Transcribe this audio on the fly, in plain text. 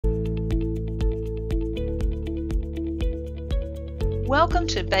Welcome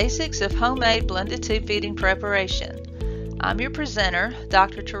to Basics of Homemade Blended Tube Feeding Preparation. I'm your presenter,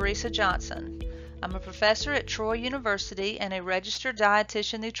 Dr. Teresa Johnson. I'm a professor at Troy University and a registered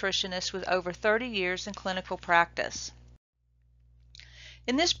dietitian nutritionist with over 30 years in clinical practice.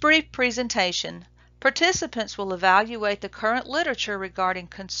 In this brief presentation, participants will evaluate the current literature regarding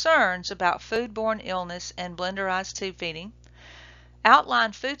concerns about food-borne illness and blenderized tube feeding,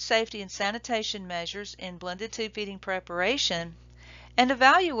 outline food safety and sanitation measures in blended tube feeding preparation, and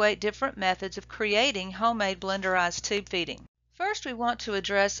evaluate different methods of creating homemade blenderized tube feeding. First, we want to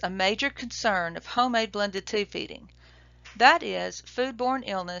address a major concern of homemade blended tube feeding. That is, food-borne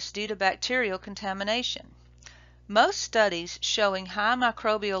illness due to bacterial contamination. Most studies showing high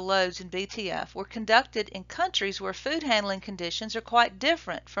microbial loads in BTF were conducted in countries where food handling conditions are quite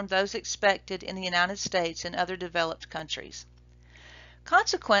different from those expected in the United States and other developed countries.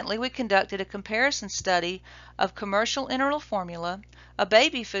 Consequently, we conducted a comparison study of commercial enteral formula, a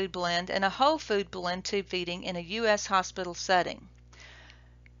baby food blend, and a whole food blend tube feeding in a U.S. hospital setting.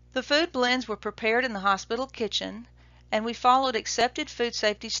 The food blends were prepared in the hospital kitchen, and we followed accepted food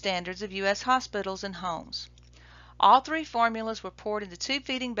safety standards of U.S. hospitals and homes. All three formulas were poured into tube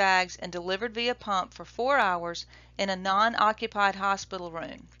feeding bags and delivered via pump for 4 hours in a non-occupied hospital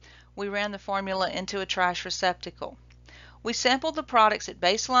room. We ran the formula into a trash receptacle. We sampled the products at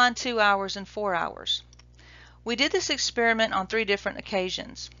baseline 2 hours and 4 hours. We did this experiment on 3 different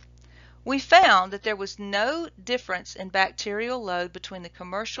occasions. We found that there was no difference in bacterial load between the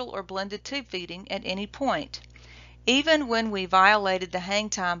commercial or blended tube feeding at any point, even when we violated the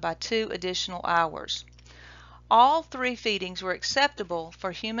hang time by 2 additional hours. All 3 feedings were acceptable for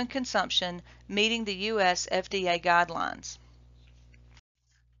human consumption, meeting the U.S. FDA guidelines.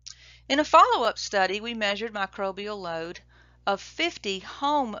 In a follow-up study, we measured microbial load of 50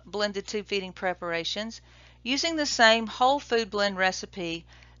 home blended tube feeding preparations using the same whole food blend recipe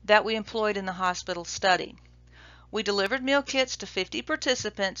that we employed in the hospital study. We delivered meal kits to 50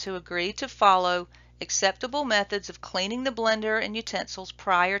 participants who agreed to follow acceptable methods of cleaning the blender and utensils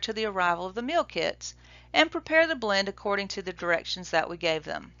prior to the arrival of the meal kits and prepare the blend according to the directions that we gave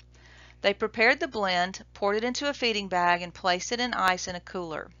them. They prepared the blend, poured it into a feeding bag, and placed it in ice in a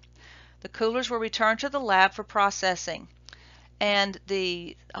cooler. The coolers were returned to the lab for processing, and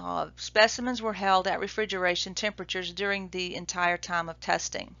the specimens were held at refrigeration temperatures during the entire time of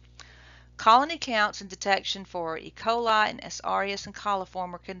testing. Colony counts and detection for E. coli and S. aureus and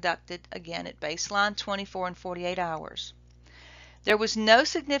coliform were conducted again at baseline 24 and 48 hours. There was no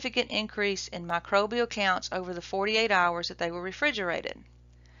significant increase in microbial counts over the 48 hours that they were refrigerated.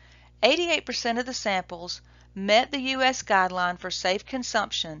 88% of the samples met the U.S. guideline for safe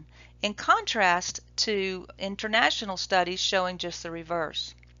consumption, in contrast to international studies showing just the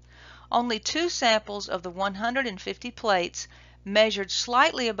reverse. Only 2 samples of the 150 plates measured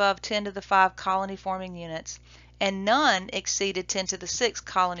slightly above 10 to the 5 colony forming units, and none exceeded 10 to the 6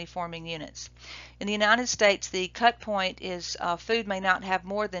 colony forming units. In the United States, the cut point is food may not have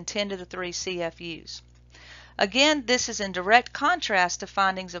more than 10 to the 3 CFUs. Again, this is in direct contrast to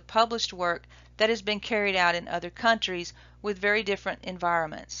findings of published work that has been carried out in other countries with very different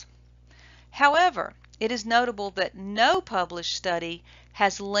environments. However, it is notable that no published study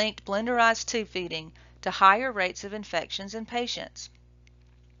has linked blenderized tube feeding to higher rates of infections in patients.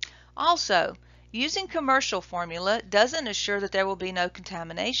 Also, using commercial formula doesn't assure that there will be no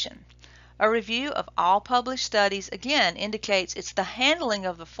contamination. A review of all published studies again indicates it's the handling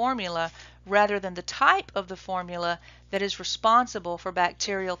of the formula rather than the type of the formula that is responsible for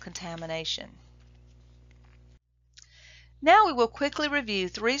bacterial contamination. Now we will quickly review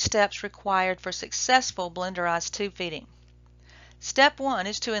 3 steps required for successful blenderized tube feeding. Step 1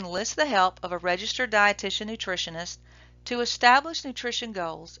 is to enlist the help of a registered dietitian nutritionist to establish nutrition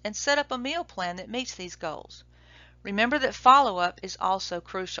goals and set up a meal plan that meets these goals. Remember that follow-up is also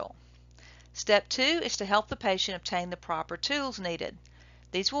crucial. Step 2 is to help the patient obtain the proper tools needed.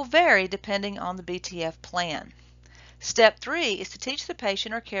 These will vary depending on the BTF plan. Step 3 is to teach the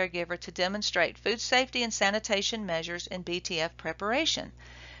patient or caregiver to demonstrate food safety and sanitation measures in BTF preparation.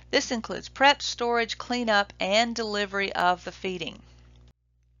 This includes prep, storage, cleanup, and delivery of the feeding.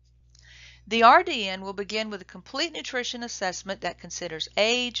 The RDN will begin with a complete nutrition assessment that considers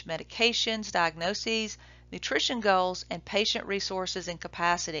age, medications, diagnoses, nutrition goals, and patient resources and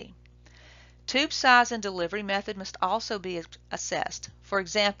capacity. Tube size and delivery method must also be assessed. For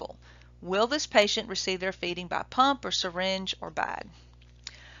example, will this patient receive their feeding by pump or syringe or bag?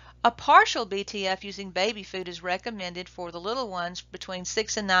 A partial BTF using baby food is recommended for the little ones between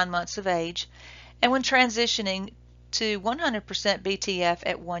 6 and 9 months of age, and when transitioning to 100% BTF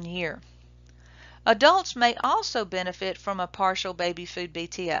at 1 year. Adults may also benefit from a partial baby food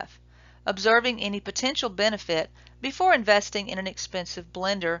BTF, observing any potential benefit before investing in an expensive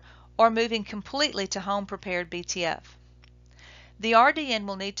blender or moving completely to home-prepared BTF. The RDN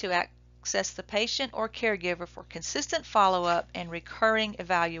will need to access the patient or caregiver for consistent follow-up and recurring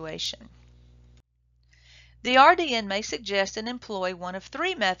evaluation. The RDN may suggest and employ one of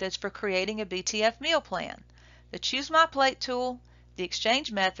three methods for creating a BTF meal plan: the Choose My Plate tool, the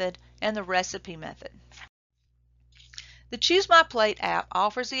Exchange method, and the Recipe method. The Choose My Plate app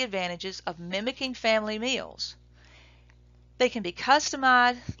offers the advantages of mimicking family meals. They can be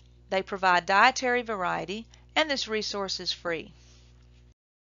customized, they provide dietary variety, and this resource is free.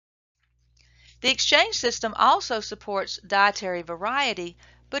 The Exchange system also supports dietary variety,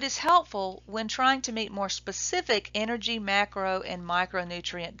 but is helpful when trying to meet more specific energy, macro, and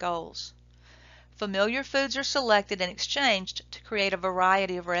micronutrient goals. Familiar foods are selected and exchanged to create a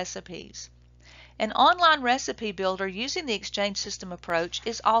variety of recipes. An online recipe builder using the Exchange system approach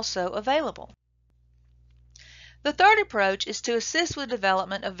is also available. The third approach is to assist with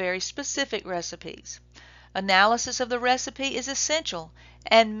development of very specific recipes. Analysis of the recipe is essential,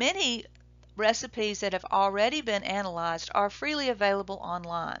 and many recipes that have already been analyzed are freely available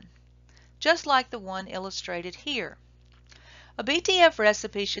online, just like the one illustrated here. A BTF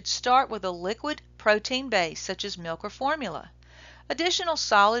recipe should start with a liquid protein base such as milk or formula. Additional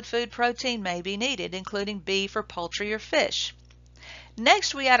solid food protein may be needed, including beef or poultry or fish.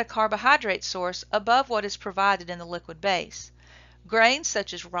 Next, we add a carbohydrate source above what is provided in the liquid base. Grains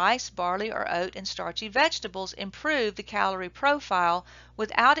such as rice, barley, or oat, and starchy vegetables improve the calorie profile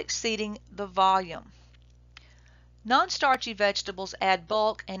without exceeding the volume. Non-starchy vegetables add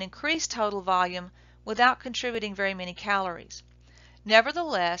bulk and increase total volume without contributing very many calories.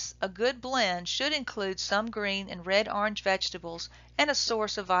 Nevertheless, a good blend should include some green and red-orange vegetables and a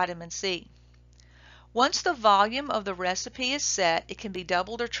source of vitamin C. Once the volume of the recipe is set, it can be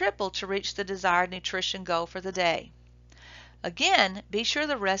doubled or tripled to reach the desired nutrition goal for the day. Again, be sure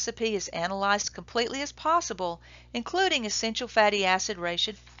the recipe is analyzed completely as possible, including essential fatty acid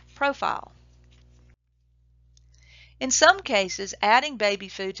ratio profile. In some cases, adding baby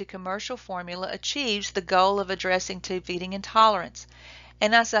food to commercial formula achieves the goal of addressing tube feeding intolerance.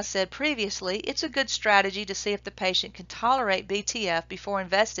 And as I said previously, it's a good strategy to see if the patient can tolerate BTF before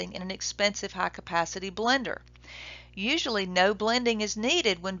investing in an expensive high-capacity blender. Usually no blending is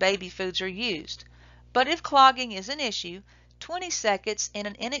needed when baby foods are used, but if clogging is an issue, 20 seconds in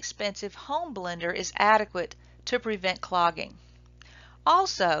an inexpensive home blender is adequate to prevent clogging.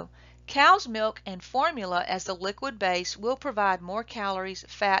 Also, cow's milk and formula as the liquid base will provide more calories,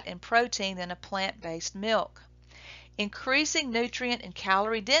 fat, and protein than a plant-based milk. Increasing nutrient and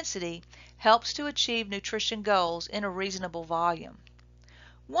calorie density helps to achieve nutrition goals in a reasonable volume.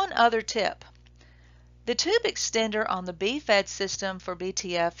 One other tip: the tube extender on the BFED system for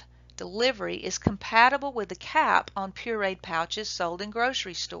BTF delivery is compatible with the cap on pureed pouches sold in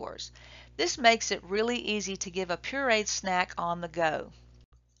grocery stores. This makes it really easy to give a pureed snack on the go.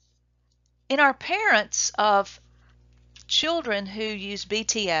 In our parents of children who use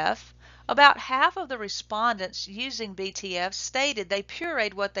BTF, about half of the respondents using BTF stated they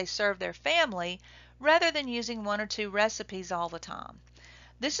pureed what they served their family rather than using one or two recipes all the time.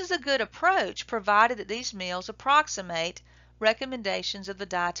 This is a good approach provided that these meals approximate recommendations of the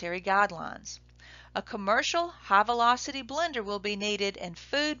dietary guidelines. A commercial high-velocity blender will be needed and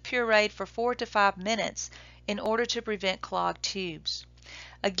food pureed for 4 to 5 minutes in order to prevent clogged tubes.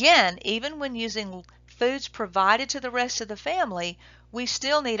 Again, even when using foods provided to the rest of the family, we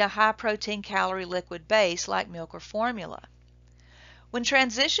still need a high-protein calorie liquid base like milk or formula. When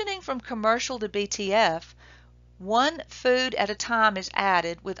transitioning from commercial to BTF, one food at a time is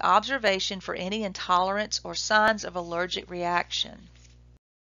added with observation for any intolerance or signs of allergic reaction.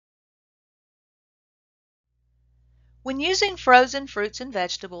 When using frozen fruits and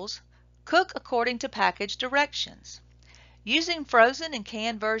vegetables, cook according to package directions. Using frozen and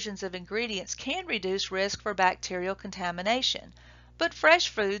canned versions of ingredients can reduce risk for bacterial contamination, but fresh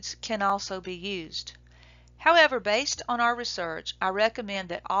foods can also be used. However, based on our research, I recommend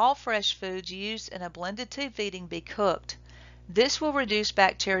that all fresh foods used in a blended tube feeding be cooked. This will reduce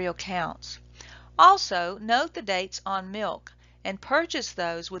bacterial counts. Also, note the dates on milk and purchase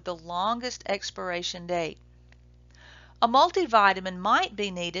those with the longest expiration date. A multivitamin might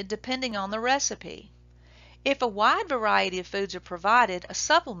be needed depending on the recipe. If a wide variety of foods are provided, a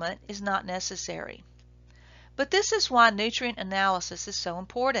supplement is not necessary. But this is why nutrient analysis is so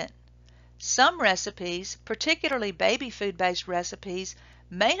important. Some recipes, particularly baby food-based recipes,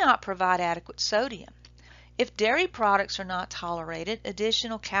 may not provide adequate sodium. If dairy products are not tolerated,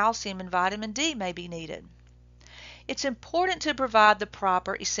 additional calcium and vitamin D may be needed. It's important to provide the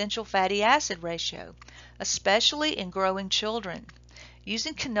proper essential fatty acid ratio, especially in growing children.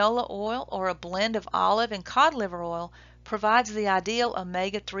 Using canola oil or a blend of olive and cod liver oil provides the ideal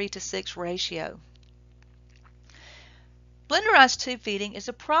omega-3 to 6 ratio. Blenderized tube feeding is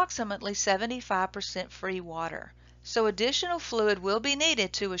approximately 75% free water, so additional fluid will be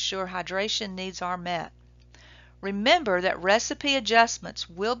needed to assure hydration needs are met. Remember that recipe adjustments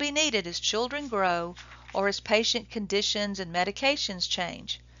will be needed as children grow or as patient conditions and medications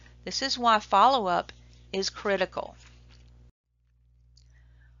change. This is why follow-up is critical.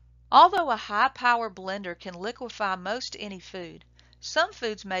 Although a high-power blender can liquefy most any food, some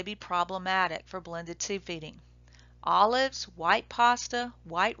foods may be problematic for blended tube feeding. Olives, white pasta,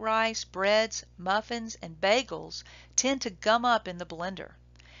 white rice, breads, muffins, and bagels tend to gum up in the blender.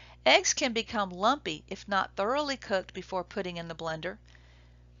 Eggs can become lumpy if not thoroughly cooked before putting in the blender.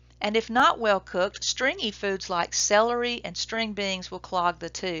 And if not well cooked, stringy foods like celery and string beans will clog the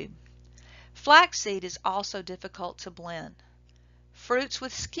tube. Flaxseed is also difficult to blend. Fruits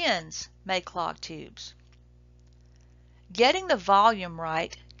with skins may clog tubes. Getting the volume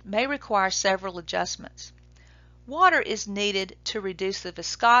right may require several adjustments. Water is needed to reduce the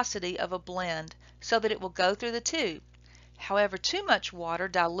viscosity of a blend so that it will go through the tube. However, too much water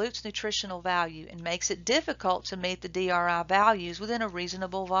dilutes nutritional value and makes it difficult to meet the DRI values within a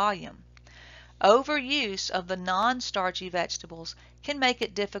reasonable volume. Overuse of the non-starchy vegetables can make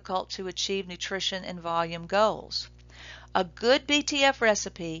it difficult to achieve nutrition and volume goals. A good BTF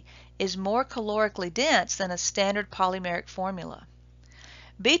recipe is more calorically dense than a standard polymeric formula.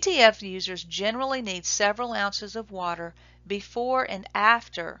 BTF users generally need several ounces of water before and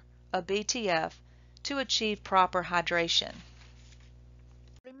after a BTF to achieve proper hydration.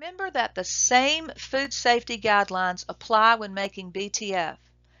 Remember that the same food safety guidelines apply when making BTF.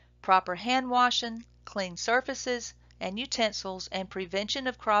 Proper hand washing, clean surfaces and utensils, and prevention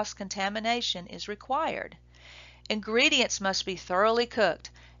of cross-contamination is required. Ingredients must be thoroughly cooked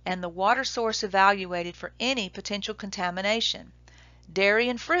and the water source evaluated for any potential contamination. Dairy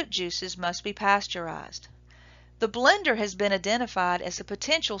and fruit juices must be pasteurized. The blender has been identified as a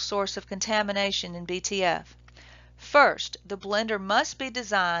potential source of contamination in BTF. First, the blender must be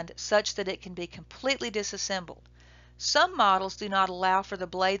designed such that it can be completely disassembled. Some models do not allow for the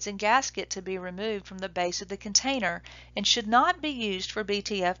blades and gasket to be removed from the base of the container and should not be used for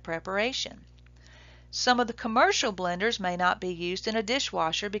BTF preparation. Some of the commercial blenders may not be used in a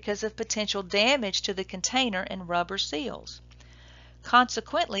dishwasher because of potential damage to the container and rubber seals.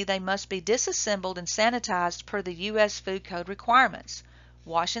 Consequently, they must be disassembled and sanitized per the U.S. Food Code requirements.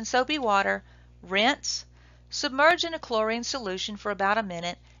 Wash in soapy water, rinse, submerge in a chlorine solution for about a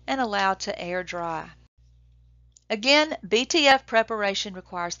minute, and allow to air dry. Again, BTF preparation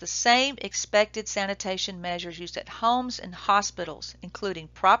requires the same expected sanitation measures used at homes and hospitals, including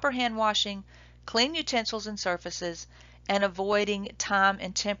proper hand washing, clean utensils and surfaces, and avoiding time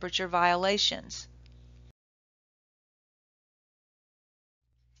and temperature violations.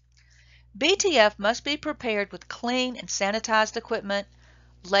 BTF must be prepared with clean and sanitized equipment,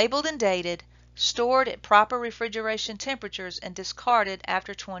 labeled and dated, stored at proper refrigeration temperatures, and discarded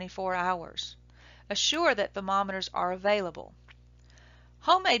after 24 hours. Assure that thermometers are available.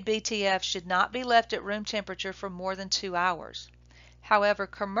 Homemade BTF should not be left at room temperature for more than 2 hours. However,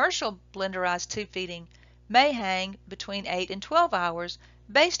 commercial blenderized tube feeding may hang between 8 and 12 hours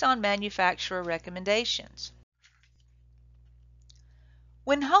based on manufacturer recommendations.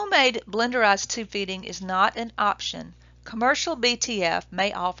 When homemade blenderized tube feeding is not an option, commercial BTF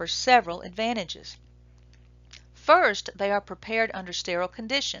may offer several advantages. First, they are prepared under sterile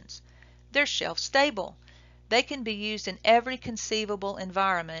conditions. They're shelf stable. They can be used in every conceivable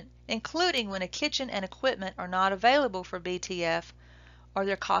environment, including when a kitchen and equipment are not available for BTF or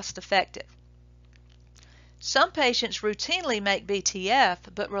they're cost effective. Some patients routinely make BTF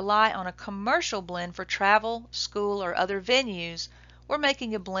but rely on a commercial blend for travel, school, or other venues where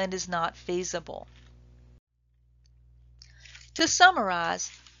making a blend is not feasible. To summarize,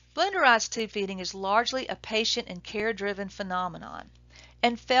 blenderized tube feeding is largely a patient and care-driven phenomenon,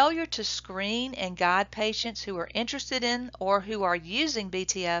 and failure to screen and guide patients who are interested in or who are using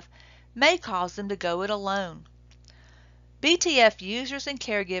BTF may cause them to go it alone. BTF users and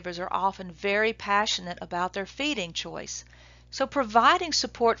caregivers are often very passionate about their feeding choice, so providing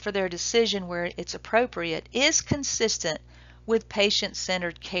support for their decision where it's appropriate is consistent with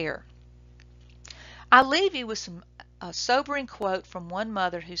patient-centered care. I leave you with a sobering quote from one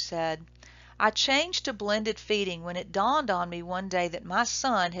mother who said, I changed to blended feeding when it dawned on me one day that my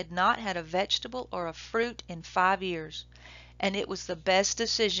son had not had a vegetable or a fruit in 5 years, and it was the best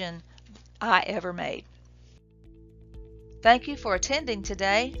decision I ever made. Thank you for attending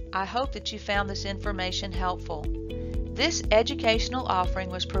today. I hope that you found this information helpful. This educational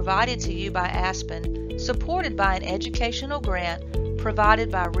offering was provided to you by ASPEN, supported by an educational grant provided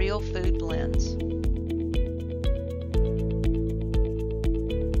by Real Food Blends.